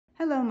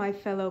Hello, my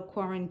fellow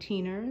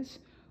quarantiners,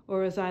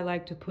 or as I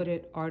like to put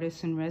it,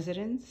 artists in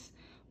residence.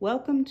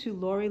 Welcome to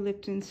Laurie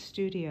Lipton's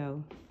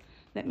studio.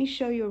 Let me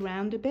show you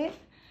around a bit.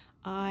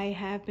 I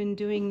have been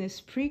doing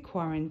this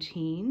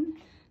pre-quarantine.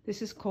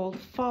 This is called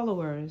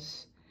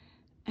Followers.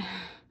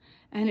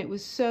 And it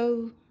was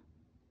so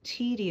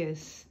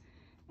tedious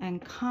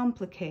and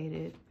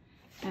complicated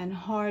and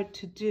hard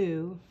to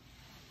do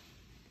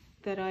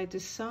that I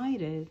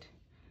decided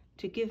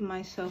to give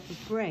myself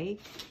a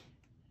break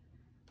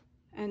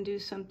and do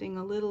something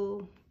a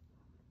little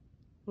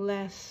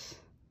less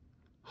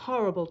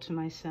horrible to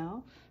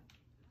myself.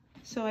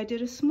 So I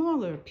did a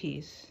smaller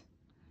piece,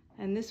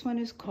 and this one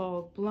is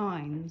called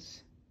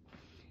Blinds.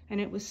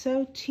 And it was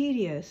so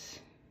tedious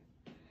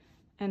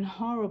and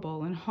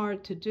horrible and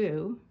hard to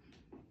do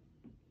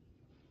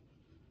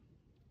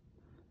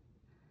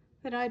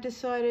that I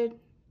decided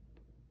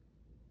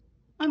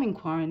I'm in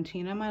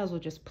quarantine, I might as well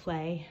just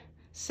play.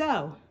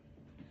 So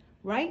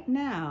right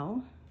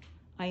now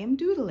I am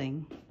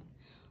doodling.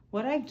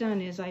 What I've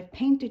done is I've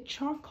painted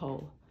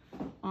charcoal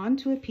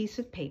onto a piece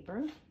of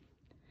paper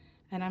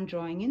and I'm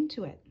drawing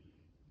into it.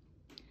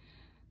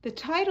 The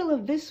title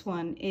of this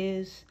one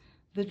is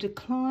The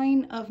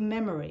Decline of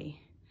Memory,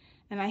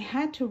 and I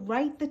had to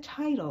write the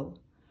title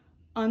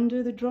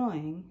under the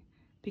drawing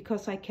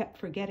because I kept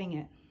forgetting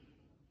it.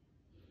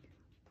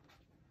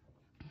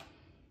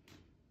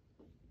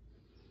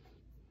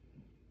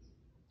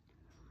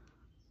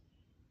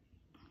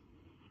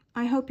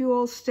 I hope you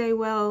all stay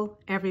well,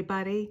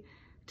 everybody.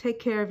 Take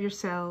care of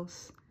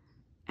yourselves,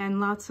 and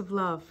lots of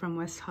love from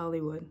West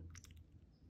Hollywood.